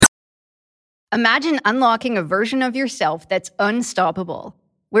Imagine unlocking a version of yourself that's unstoppable,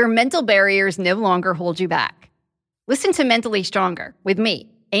 where mental barriers no longer hold you back. Listen to Mentally Stronger with me,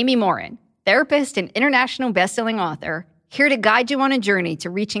 Amy Morin, therapist and international best-selling author, here to guide you on a journey to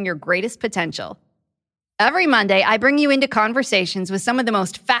reaching your greatest potential. Every Monday, I bring you into conversations with some of the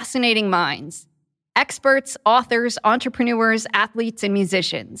most fascinating minds. Experts, authors, entrepreneurs, athletes, and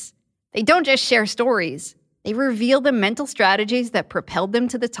musicians. They don't just share stories. They reveal the mental strategies that propelled them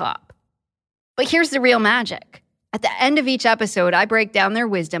to the top. But here's the real magic. At the end of each episode, I break down their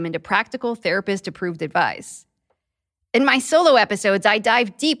wisdom into practical therapist-approved advice. In my solo episodes, I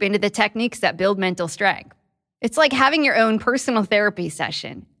dive deep into the techniques that build mental strength. It's like having your own personal therapy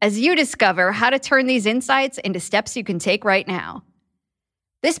session as you discover how to turn these insights into steps you can take right now.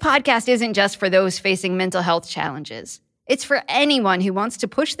 This podcast isn't just for those facing mental health challenges. It's for anyone who wants to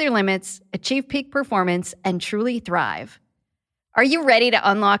push their limits, achieve peak performance, and truly thrive. Are you ready to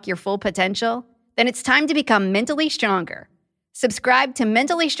unlock your full potential? Then it's time to become mentally stronger. Subscribe to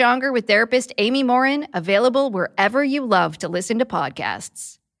Mentally Stronger with therapist Amy Morin, available wherever you love to listen to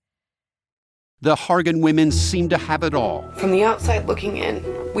podcasts. The Hargan women seem to have it all. From the outside looking in,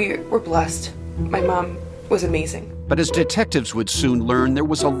 we were blessed. My mom was amazing. But as detectives would soon learn, there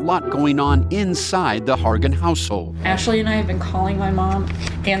was a lot going on inside the Hargan household. Ashley and I have been calling my mom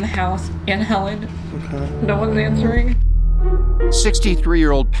and the house and Helen. Okay. No one's answering.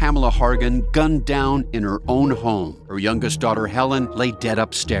 63-year-old Pamela Hargan gunned down in her own home. Her youngest daughter, Helen, lay dead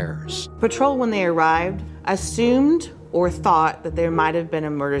upstairs. Patrol, when they arrived, assumed or thought that there might have been a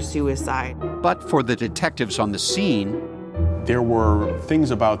murder-suicide. But for the detectives on the scene, there were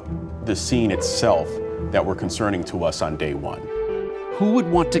things about the scene itself that were concerning to us on day one. Who would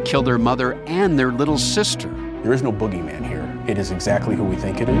want to kill their mother and their little sister? There is no boogeyman here. It is exactly who we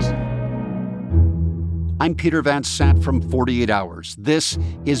think it is. I'm Peter Van Sant from 48 Hours. This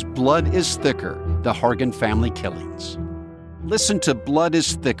is Blood is Thicker, the Hargan Family Killings. Listen to Blood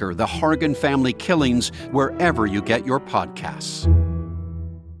is Thicker, the Hargan Family Killings, wherever you get your podcasts.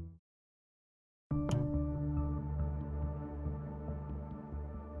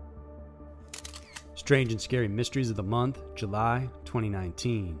 Strange and Scary Mysteries of the Month, July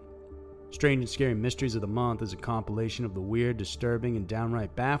 2019. Strange and Scary Mysteries of the Month is a compilation of the weird, disturbing, and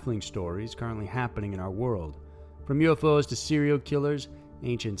downright baffling stories currently happening in our world. From UFOs to serial killers,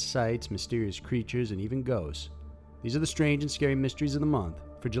 ancient sites, mysterious creatures, and even ghosts. These are the Strange and Scary Mysteries of the Month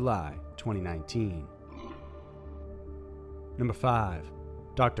for July 2019. Number 5.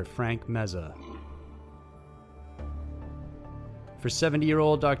 Dr. Frank Meza. For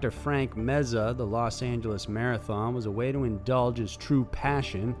 70-year-old Dr. Frank Meza, the Los Angeles Marathon was a way to indulge his true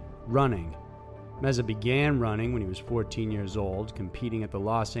passion, running. Meza began running when he was 14 years old, competing at the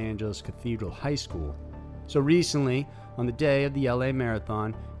Los Angeles Cathedral High School. So recently, on the day of the LA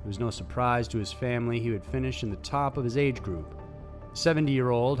Marathon, it was no surprise to his family he would finish in the top of his age group. The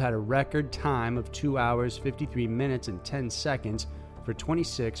 70-year-old had a record time of 2 hours, 53 minutes, and 10 seconds for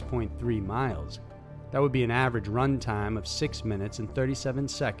 26.3 miles. That would be an average run time of 6 minutes and 37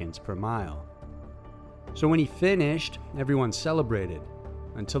 seconds per mile. So when he finished, everyone celebrated,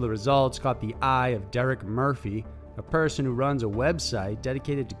 until the results caught the eye of Derek Murphy, a person who runs a website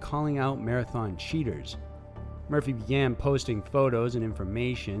dedicated to calling out marathon cheaters. Murphy began posting photos and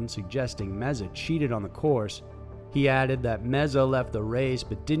information suggesting Meza cheated on the course. He added that Meza left the race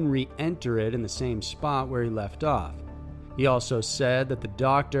but didn't re-enter it in the same spot where he left off. He also said that the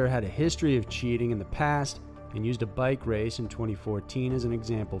doctor had a history of cheating in the past and used a bike race in 2014 as an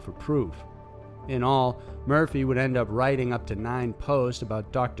example for proof. In all, Murphy would end up writing up to 9 posts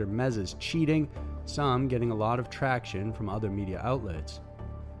about Dr. Meza's cheating, some getting a lot of traction from other media outlets.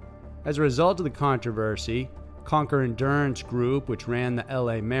 As a result of the controversy, Conquer Endurance Group, which ran the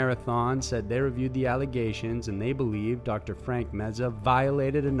LA Marathon, said they reviewed the allegations and they believe Dr. Frank Meza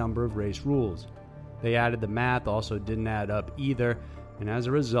violated a number of race rules. They added the math also didn't add up either, and as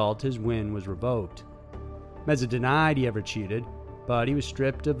a result, his win was revoked. Meza denied he ever cheated, but he was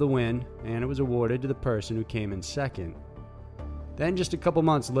stripped of the win, and it was awarded to the person who came in second. Then just a couple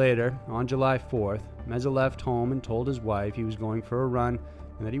months later, on July 4th, Meza left home and told his wife he was going for a run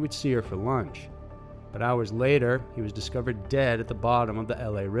and that he would see her for lunch. But hours later, he was discovered dead at the bottom of the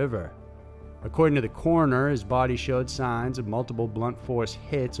LA River. According to the coroner, his body showed signs of multiple blunt force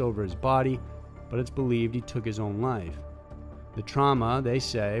hits over his body, but it's believed he took his own life. The trauma, they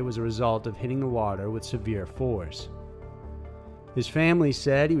say, was a result of hitting the water with severe force. His family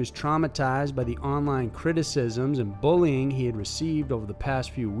said he was traumatized by the online criticisms and bullying he had received over the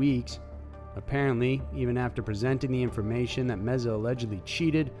past few weeks. Apparently, even after presenting the information that Meza allegedly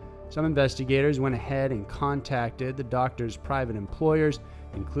cheated, Some investigators went ahead and contacted the doctor's private employers,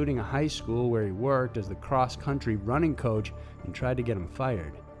 including a high school where he worked as the cross-country running coach, and tried to get him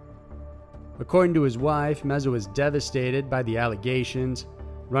fired. According to his wife, Meza was devastated by the allegations.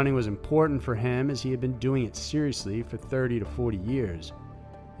 Running was important for him as he had been doing it seriously for 30 to 40 years.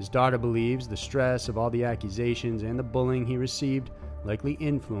 His daughter believes the stress of all the accusations and the bullying he received likely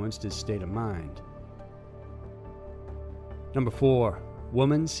influenced his state of mind. Number 4.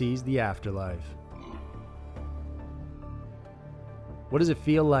 Woman sees the afterlife. What does it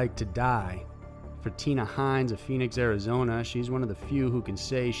feel like to die? For Tina Hines of Phoenix, Arizona, she's one of the few who can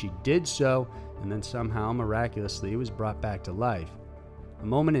say she did so and then somehow miraculously was brought back to life. A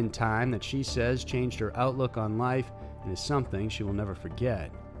moment in time that she says changed her outlook on life and is something she will never forget.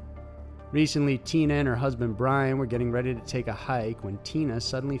 Recently, Tina and her husband Brian were getting ready to take a hike when Tina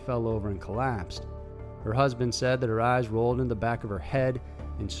suddenly fell over and collapsed. Her husband said that her eyes rolled in the back of her head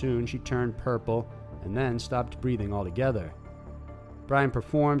and soon she turned purple and then stopped breathing altogether. Brian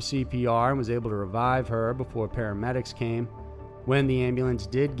performed CPR and was able to revive her before paramedics came. When the ambulance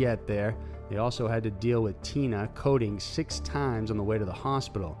did get there, they also had to deal with Tina coding 6 times on the way to the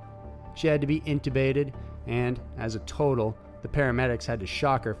hospital. She had to be intubated, and as a total, the paramedics had to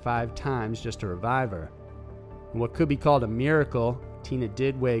shock her 5 times just to revive her. In what could be called a miracle, Tina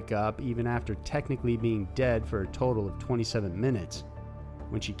did wake up even after technically being dead for a total of 27 minutes.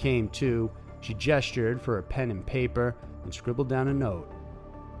 When she came to, she gestured for a pen and paper and scribbled down a note.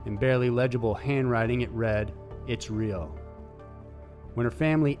 In barely legible handwriting, it read, "It's real." When her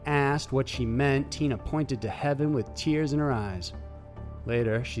family asked what she meant, Tina pointed to heaven with tears in her eyes.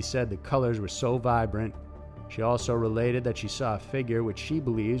 Later, she said the colors were so vibrant. She also related that she saw a figure which she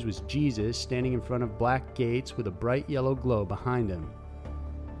believes was Jesus standing in front of black gates with a bright yellow glow behind him.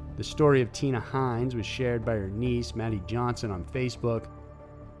 The story of Tina Hines was shared by her niece, Maddie Johnson, on Facebook.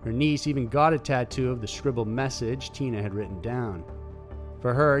 Her niece even got a tattoo of the scribbled message Tina had written down.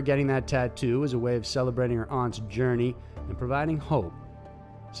 For her, getting that tattoo was a way of celebrating her aunt's journey and providing hope.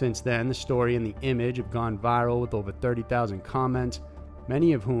 Since then, the story and the image have gone viral with over 30,000 comments,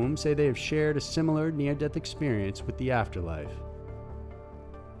 many of whom say they have shared a similar near-death experience with the afterlife.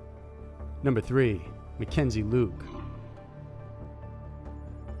 Number 3. Mackenzie Luke.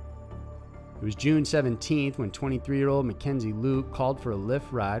 It was June 17th when 23-year-old Mackenzie Luke called for a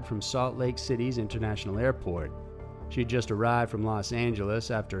Lyft ride from Salt Lake City's International Airport. She had just arrived from Los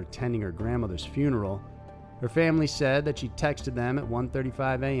Angeles after attending her grandmother's funeral. Her family said that she texted them at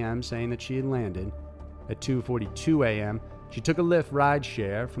 1:35 a.m. saying that she had landed. At 2:42 a.m., she took a Lyft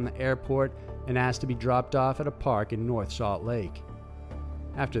rideshare from the airport and asked to be dropped off at a park in North Salt Lake.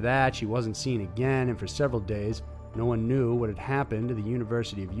 After that, she wasn't seen again, and for several days, no one knew what had happened to the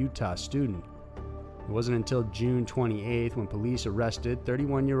University of Utah student. It wasn't until June 28th when police arrested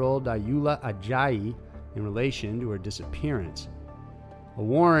 31-year-old Ayula Ajayi in relation to her disappearance. A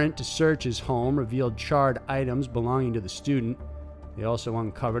warrant to search his home revealed charred items belonging to the student. They also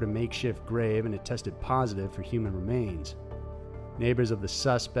uncovered a makeshift grave and it tested positive for human remains. Neighbors of the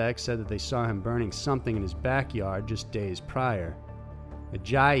suspect said that they saw him burning something in his backyard just days prior.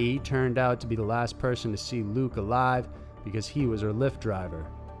 Ajayi turned out to be the last person to see Luke alive because he was her Lyft driver.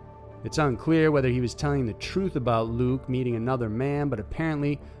 It's unclear whether he was telling the truth about Luke meeting another man, but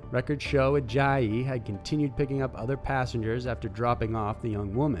apparently records show Ajayi had continued picking up other passengers after dropping off the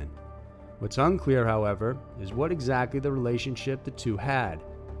young woman. What's unclear, however, is what exactly the relationship the two had.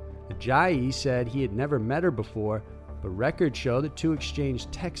 Ajayi said he had never met her before, but records show the two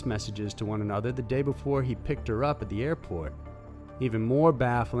exchanged text messages to one another the day before he picked her up at the airport. Even more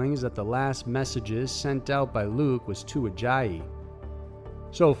baffling is that the last messages sent out by Luke was to Ajayi.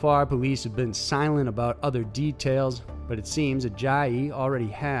 So far, police have been silent about other details, but it seems Ajayi already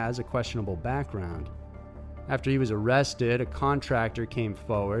has a questionable background. After he was arrested, a contractor came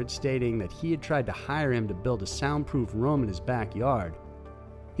forward stating that he had tried to hire him to build a soundproof room in his backyard.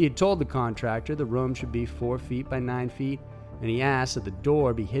 He had told the contractor the room should be 4 feet by 9 feet, and he asked that the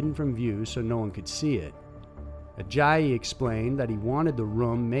door be hidden from view so no one could see it. Ajayi explained that he wanted the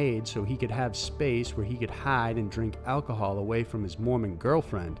room made so he could have space where he could hide and drink alcohol away from his Mormon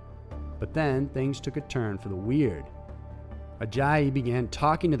girlfriend. But then things took a turn for the weird. Ajayi began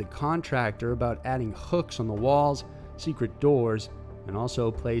talking to the contractor about adding hooks on the walls, secret doors, and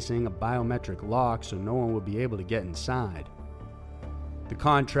also placing a biometric lock so no one would be able to get inside. The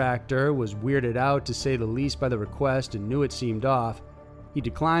contractor was weirded out, to say the least, by the request and knew it seemed off. He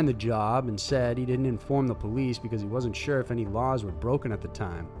declined the job and said he didn't inform the police because he wasn't sure if any laws were broken at the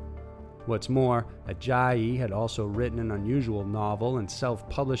time. What's more, Ajayi had also written an unusual novel and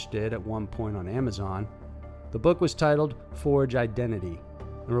self-published it at one point on Amazon. The book was titled Forge Identity.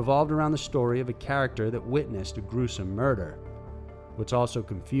 and revolved around the story of a character that witnessed a gruesome murder. What's also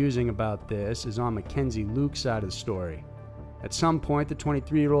confusing about this is on Mackenzie Luke's side of the story. At some point, the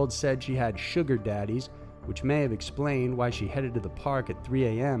 23-year-old said she had sugar daddies, which may have explained why she headed to the park at 3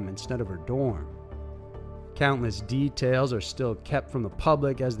 a.m. instead of her dorm. Countless details are still kept from the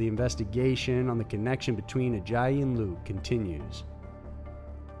public as the investigation on the connection between Ajayi and Luke continues.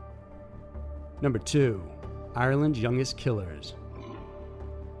 Number 2. Ireland's Youngest Killers.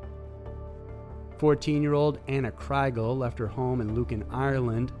 14-year-old Anna Kreigel left her home in Lucan,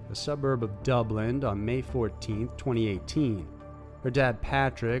 Ireland, a suburb of Dublin, on May 14, 2018. Her dad,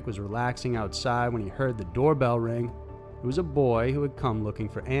 Patrick, was relaxing outside when he heard the doorbell ring. It was a boy who had come looking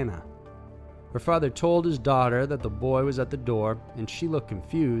for Anna. Her father told his daughter that the boy was at the door, and she looked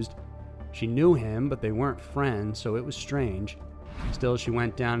confused. She knew him, but they weren't friends, so it was strange. Still, she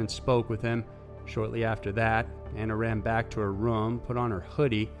went down and spoke with him. Shortly after that, Anna ran back to her room, put on her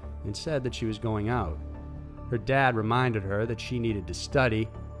hoodie, and said that she was going out. Her dad reminded her that she needed to study.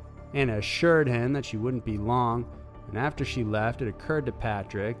 Anna assured him that she wouldn't be long, and after she left, it occurred to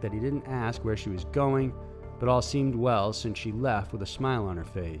Patrick that he didn't ask where she was going, but all seemed well since she left with a smile on her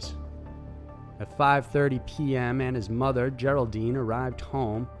face. At 5:30 p.m., Anna's mother, Geraldine, arrived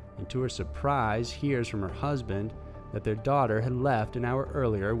home and to her surprise hears from her husband that their daughter had left an hour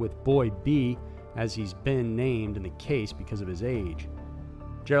earlier with Boy B, as he's been named in the case because of his age.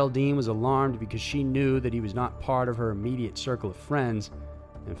 Geraldine was alarmed because she knew that he was not part of her immediate circle of friends.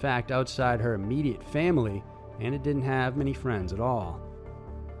 In fact, outside her immediate family, Anna didn't have many friends at all.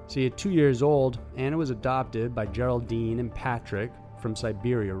 See, at 2 years old, Anna was adopted by Geraldine and Patrick from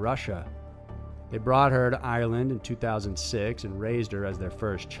Siberia, Russia. They brought her to Ireland in 2006 and raised her as their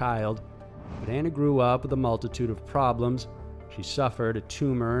first child. But Anna grew up with a multitude of problems. She suffered a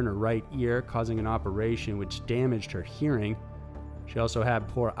tumor in her right ear, causing an operation which damaged her hearing. She also had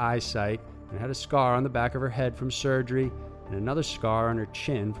poor eyesight and had a scar on the back of her head from surgery and another scar on her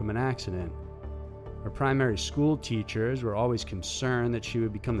chin from an accident. Her primary school teachers were always concerned that she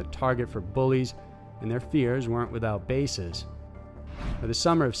would become the target for bullies, and their fears weren't without basis. By the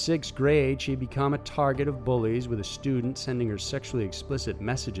summer of 6th grade, she had become a target of bullies, with a student sending her sexually explicit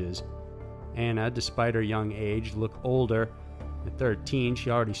messages. Anna, despite her young age, looked older. At 13, she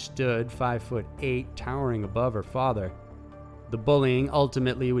already stood 5'8", towering above her father. The bullying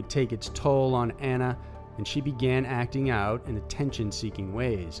ultimately would take its toll on Anna, and she began acting out in attention-seeking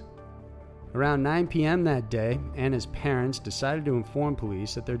ways. Around 9 p.m. that day, Anna's parents decided to inform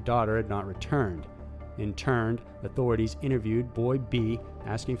police that their daughter had not returned. In turn, authorities interviewed Boy B,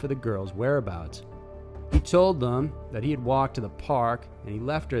 asking for the girl's whereabouts. He told them that he had walked to the park and he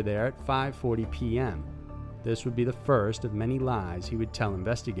left her there at 5:40 p.m. This would be the first of many lies he would tell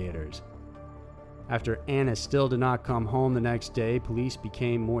investigators. After Anna still did not come home the next day, police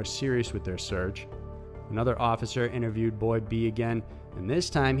became more serious with their search. Another officer interviewed Boy B again, and this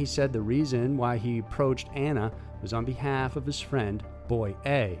time he said the reason why he approached Anna was on behalf of his friend, Boy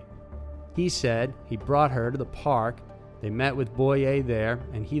A. He said he brought her to the park, they met with Boy A there,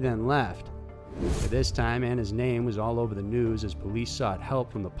 and he then left. By this time, Anna's name was all over the news as police sought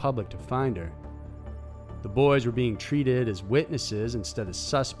help from the public to find her. The boys were being treated as witnesses instead of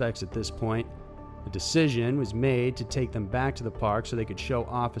suspects at this point. A decision was made to take them back to the park so they could show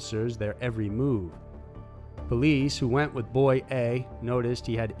officers their every move. Police who went with Boy A noticed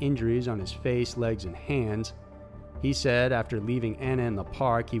he had injuries on his face, legs, and hands. He said after leaving Anna in the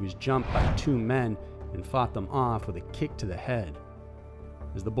park, he was jumped by 2 men and fought them off with a kick to the head.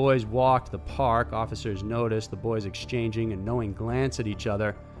 As the boys walked the park, officers noticed the boys exchanging a knowing glance at each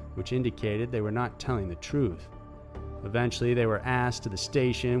other, which indicated they were not telling the truth. Eventually, they were asked to the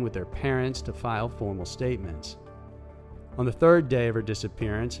station with their parents to file formal statements. On the 3rd day of her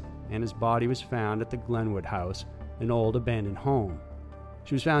disappearance, Anna's body was found at the Glenwood House, an old abandoned home.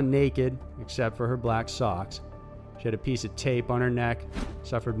 She was found naked, except for her black socks. She had a piece of tape on her neck,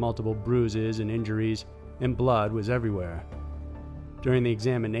 suffered multiple bruises and injuries, and blood was everywhere. During the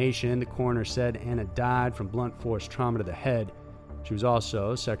examination, the coroner said Anna died from blunt force trauma to the head. She was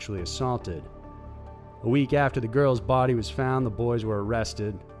also sexually assaulted. A week after the girl's body was found, the boys were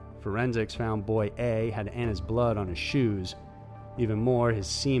arrested. Forensics found Boy A had Anna's blood on his shoes. Even more, his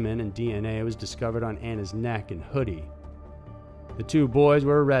semen and DNA was discovered on Anna's neck and hoodie. The 2 boys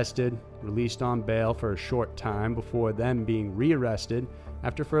were arrested, released on bail for a short time before them being rearrested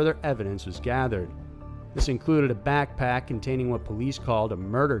after further evidence was gathered. This included a backpack containing what police called a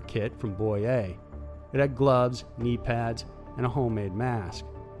murder kit from Boy A. It had gloves, knee pads, and a homemade mask,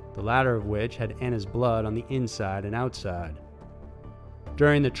 the latter of which had Anna's blood on the inside and outside.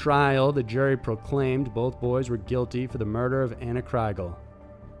 During the trial, the jury proclaimed both boys were guilty for the murder of Anna Kreigel.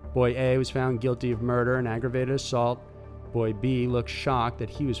 Boy A was found guilty of murder and aggravated assault. Boy B looked shocked that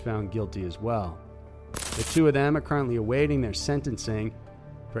he was found guilty as well. The two of them are currently awaiting their sentencing.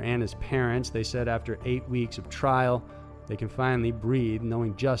 For Anna's parents, they said after 8 weeks of trial, they can finally breathe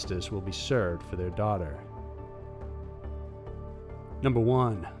knowing justice will be served for their daughter. Number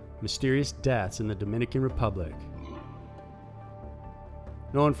 1. Mysterious deaths in the Dominican Republic.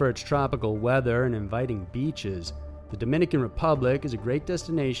 Known for its tropical weather and inviting beaches, the Dominican Republic is a great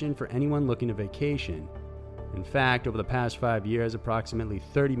destination for anyone looking to vacation. In fact, over the past 5 years, approximately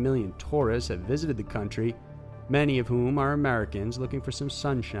 30 million tourists have visited the country, many of whom are Americans looking for some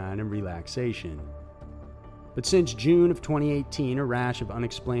sunshine and relaxation. But since June of 2018, a rash of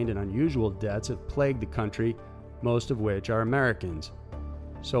unexplained and unusual deaths have plagued the country, most of which are Americans.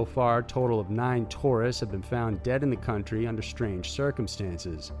 So far, a total of 9 tourists have been found dead in the country under strange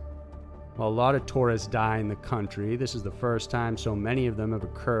circumstances. While a lot of tourists die in the country, this is the first time so many of them have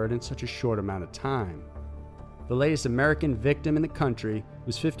occurred in such a short amount of time. The latest American victim in the country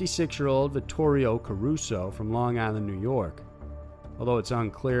was 56-year-old Vittorio Caruso from Long Island, New York. Although it's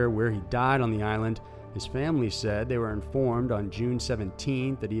unclear where he died on the island, his family said they were informed on June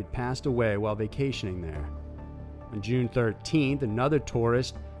 17th that he had passed away while vacationing there. On June 13th, another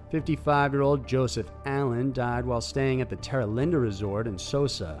tourist, 55-year-old Joseph Allen, died while staying at the Terra Linda Resort in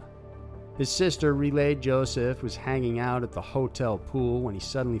Sosa. His sister relayed Joseph was hanging out at the hotel pool when he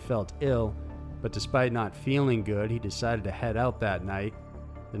suddenly felt ill, but despite not feeling good, he decided to head out that night.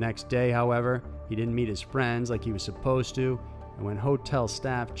 The next day, however, he didn't meet his friends like he was supposed to, and when hotel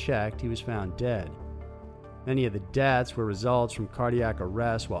staff checked, he was found dead. Many of the deaths were results from cardiac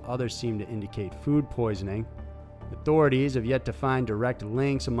arrest, while others seemed to indicate food poisoning. Authorities have yet to find direct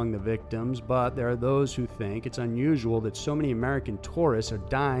links among the victims, but there are those who think it's unusual that so many American tourists are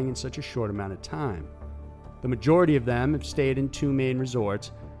dying in such a short amount of time. The majority of them have stayed in 2 main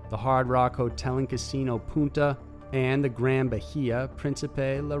resorts, the Hard Rock Hotel and Casino Punta and the Grand Bahia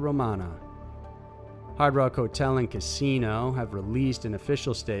Principe La Romana. Hard Rock Hotel and Casino have released an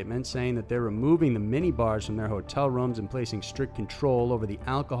official statement saying that they're removing the minibars from their hotel rooms and placing strict control over the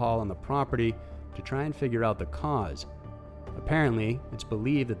alcohol on the property to try and figure out the cause. Apparently, it's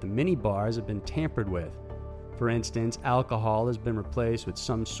believed that the minibars have been tampered with. For instance, alcohol has been replaced with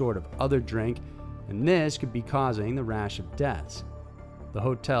some sort of other drink, and this could be causing the rash of deaths. The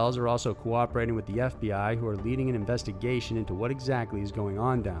hotels are also cooperating with the FBI, who are leading an investigation into what exactly is going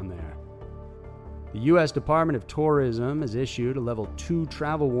on down there. The U.S. Department of Tourism has issued a Level 2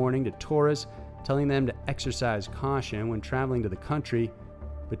 travel warning to tourists, telling them to exercise caution when traveling to the country,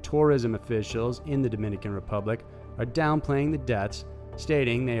 but tourism officials in the Dominican Republic are downplaying the deaths,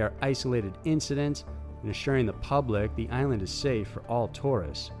 stating they are isolated incidents and assuring the public the island is safe for all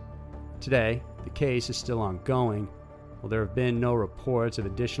tourists. Today, the case is still ongoing. While there have been no reports of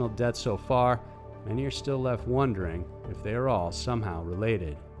additional deaths so far, many are still left wondering if they are all somehow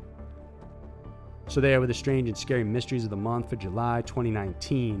related. So there were the strange and scary mysteries of the month for July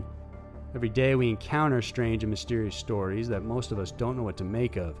 2019. Every day we encounter strange and mysterious stories that most of us don't know what to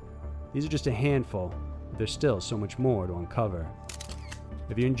make of. These are just a handful, but there's still so much more to uncover.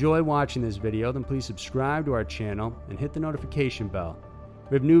 If you enjoy watching this video, then please subscribe to our channel and hit the notification bell.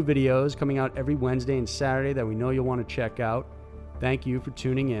 We have new videos coming out every Wednesday and Saturday that we know you'll want to check out. Thank you for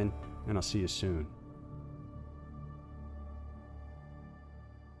tuning in, and I'll see you soon.